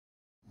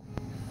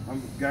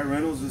I'm Guy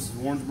Reynolds. This is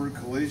Warrensburg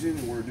Collision,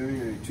 and we're doing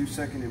a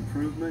 2-second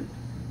improvement.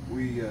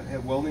 We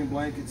have welding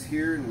blankets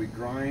here, and we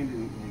grind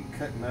and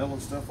cut metal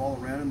and stuff all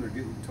around them. They're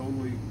getting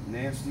totally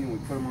nasty, and we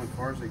put them on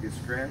cars, they get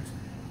scratched.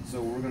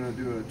 So we're going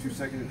to do a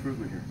 2-second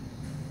improvement here.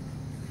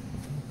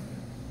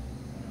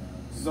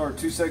 This is our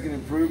 2-second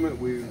improvement.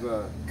 We've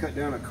cut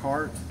down a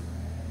cart,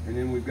 and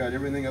then we've got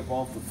everything up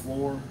off the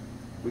floor.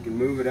 We can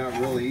move it out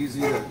really easy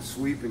to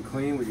sweep and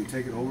clean. We can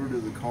take it over to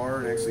the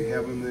car and actually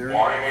have them there.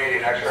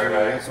 So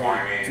that's our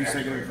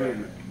 2-second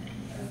improvement.